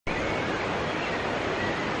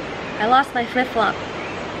I lost my flip-flop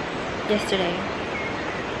yesterday.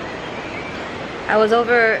 I was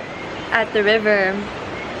over at the river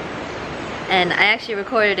and I actually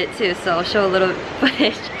recorded it too, so I'll show a little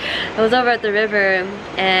footage. I was over at the river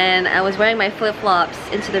and I was wearing my flip-flops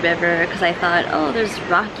into the river because I thought, oh, there's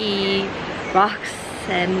rocky rocks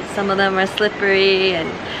and some of them are slippery and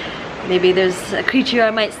maybe there's a creature I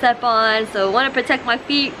might step on, so I want to protect my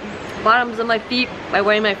feet, bottoms of my feet, by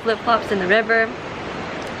wearing my flip-flops in the river.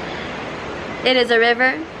 It is a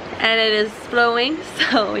river and it is flowing,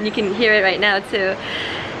 so you can hear it right now too.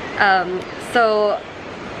 So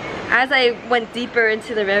as I went deeper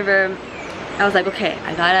into the river, I was like, okay,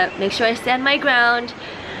 I gotta make sure I stand my ground,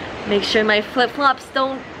 make sure my flip-flops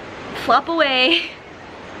don't flop away.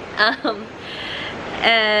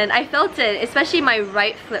 And I felt it, especially my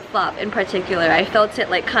right flip-flop in particular. I felt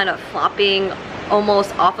it like kind of flopping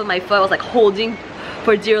almost off of my foot. I was like holding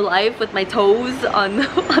for dear life with my toes on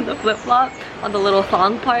the flip-flop, on the little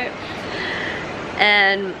thong part.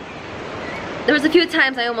 And there was a few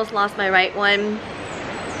times I almost lost my right one.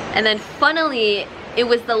 And then funnily, it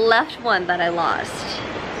was the left one that I lost.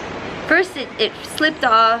 First it slipped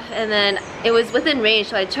off and then it was within range,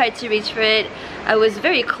 so I tried to reach for it. I was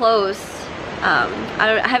very close.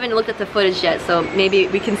 I haven't looked at the footage yet, so maybe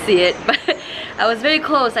we can see it, but I was very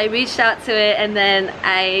close. I reached out to it and then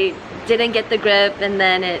I didn't get the grip and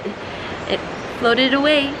then it floated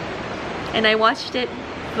away and I watched it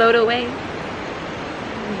float away.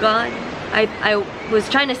 Gone. I was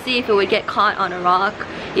trying to see if it would get caught on a rock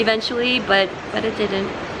eventually, but it didn't.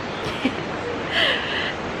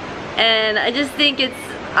 And I just think it's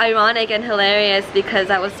ironic and hilarious because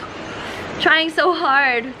I was trying so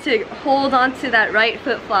hard to hold on to that right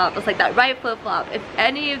flip-flop. It's like that right flip-flop. If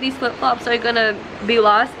any of these flip-flops are gonna be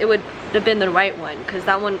lost, it would have been the right one because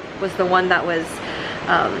that one was the one that was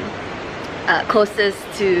closest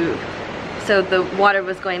to, so the water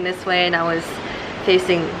was going this way and I was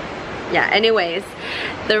facing, yeah, anyways.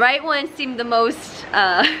 The right one seemed the most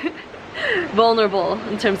vulnerable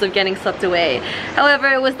in terms of getting swept away. However,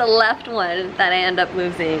 it was the left one that I ended up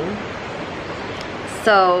losing.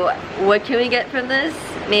 So what can we get from this?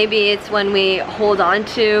 Maybe it's when we hold on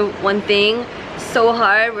to one thing so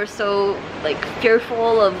hard, we're so like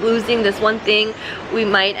fearful of losing this one thing, we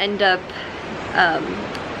might end up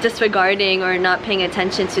disregarding or not paying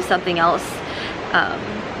attention to something else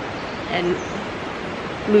and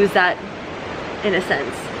lose that in a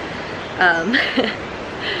sense.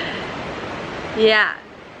 Yeah.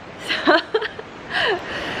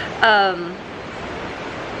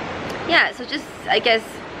 Yeah, so just, I guess,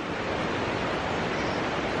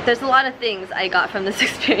 there's a lot of things I got from this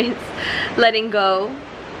experience. Letting go,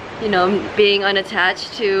 you know, being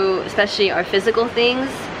unattached to especially our physical things.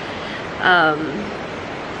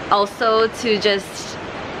 Also to just,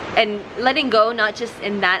 and letting go not just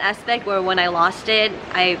in that aspect where when I lost it,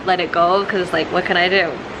 I let it go because like, what can I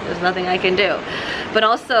do? There's nothing I can do. But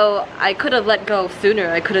also, I could have let go sooner.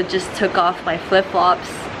 I could have just took off my flip-flops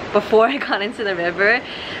before I got into the river,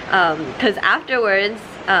 because afterwards,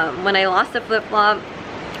 when I lost the flip-flop,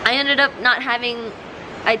 I ended up not having,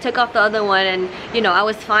 I took off the other one and, you know, I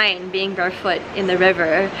was fine being barefoot in the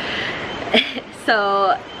river.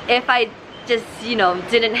 So if I just, you know,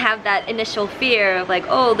 didn't have that initial fear of like,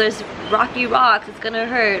 oh, there's rocky rocks, it's gonna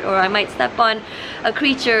hurt, or I might step on a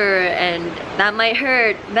creature and that might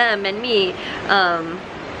hurt them and me,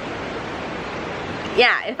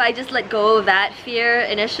 yeah, if I just let go of that fear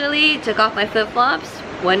initially, took off my flip-flops,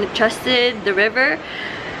 wouldn't trusted the river,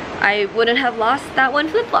 I wouldn't have lost that one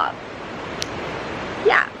flip-flop.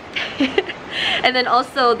 Yeah. And then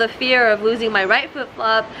also the fear of losing my right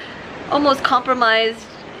flip-flop almost compromised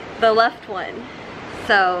the left one.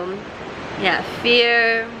 So yeah,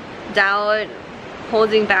 fear, doubt,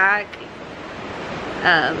 holding back,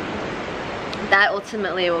 that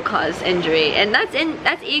ultimately will cause injury, and that's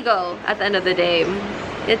ego at the end of the day.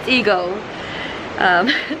 It's ego.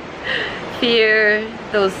 Fear,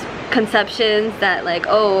 those conceptions that like,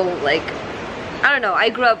 oh, like, I don't know, I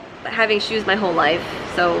grew up having shoes my whole life,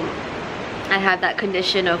 so I had that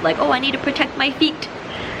condition of like, oh, I need to protect my feet,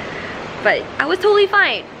 but I was totally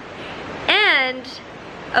fine. And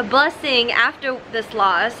a blessing after this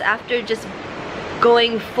loss, after just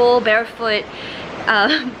going full barefoot,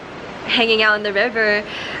 hanging out in the river,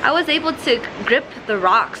 I was able to grip the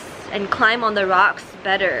rocks and climb on the rocks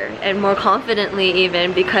better and more confidently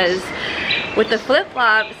even, because with the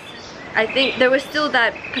flip-flops, I think there was still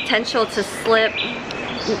that potential to slip,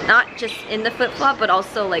 not just in the flip-flop but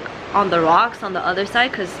also like on the rocks on the other side,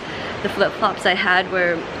 because the flip-flops I had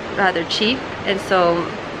were rather cheap and so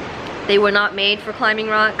they were not made for climbing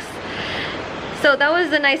rocks. So that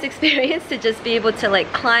was a nice experience to just be able to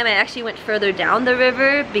like climb. I actually went further down the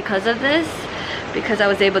river because of this, because I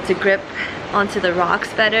was able to grip onto the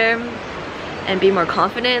rocks better and be more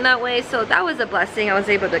confident in that way. So that was a blessing. I was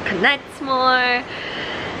able to connect more.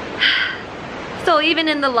 So even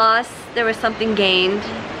in the loss, there was something gained.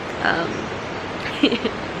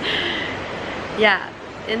 Yeah,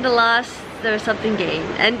 in the loss, there was something gained.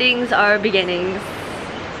 Endings are beginnings.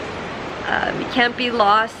 You can't be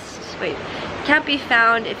lost. Wait, you can't be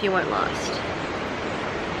found if you weren't lost.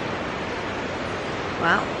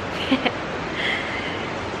 Wow.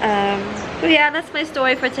 But yeah, that's my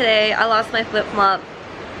story for today. I lost my flip-flop.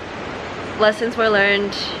 Lessons were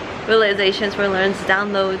learned, realizations were learned,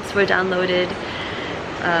 downloads were downloaded.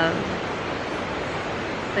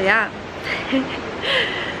 But yeah,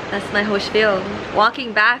 that's my whole spiel.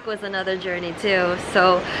 Walking back was another journey too.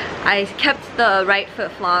 So I kept the right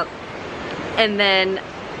flip-flop and then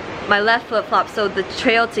my left flip-flop. So the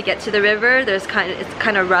trail to get to the river, it's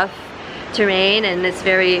kind of rough terrain and it's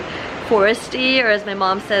very foresty, or as my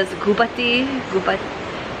mom says, gubati.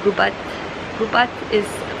 Gubat is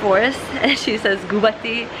forest, and she says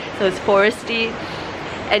gubati, so it's foresty.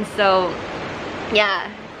 And so,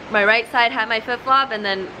 yeah, my right side had my flip-flop, and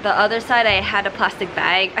then the other side I had a plastic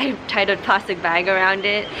bag. I tied a plastic bag around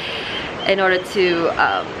it in order to,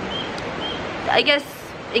 I guess,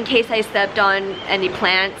 in case I stepped on any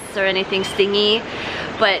plants or anything stingy,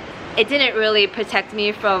 but it didn't really protect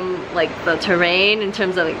me from like the terrain in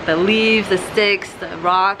terms of like the leaves, the sticks, the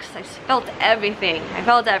rocks. I felt everything. I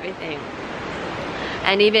felt everything.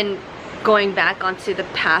 And even going back onto the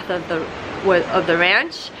path of the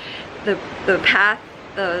ranch, the path,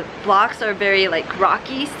 the blocks are very like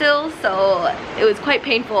rocky still, so it was quite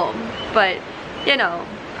painful. But you know,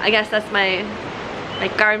 I guess that's my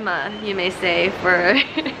karma, you may say, for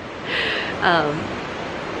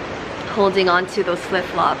holding on to those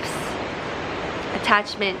flip-flops.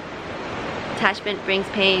 Attachment brings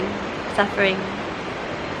pain, suffering.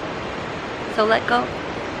 So let go.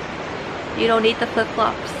 You don't need the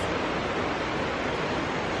flip-flops.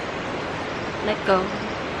 Let go.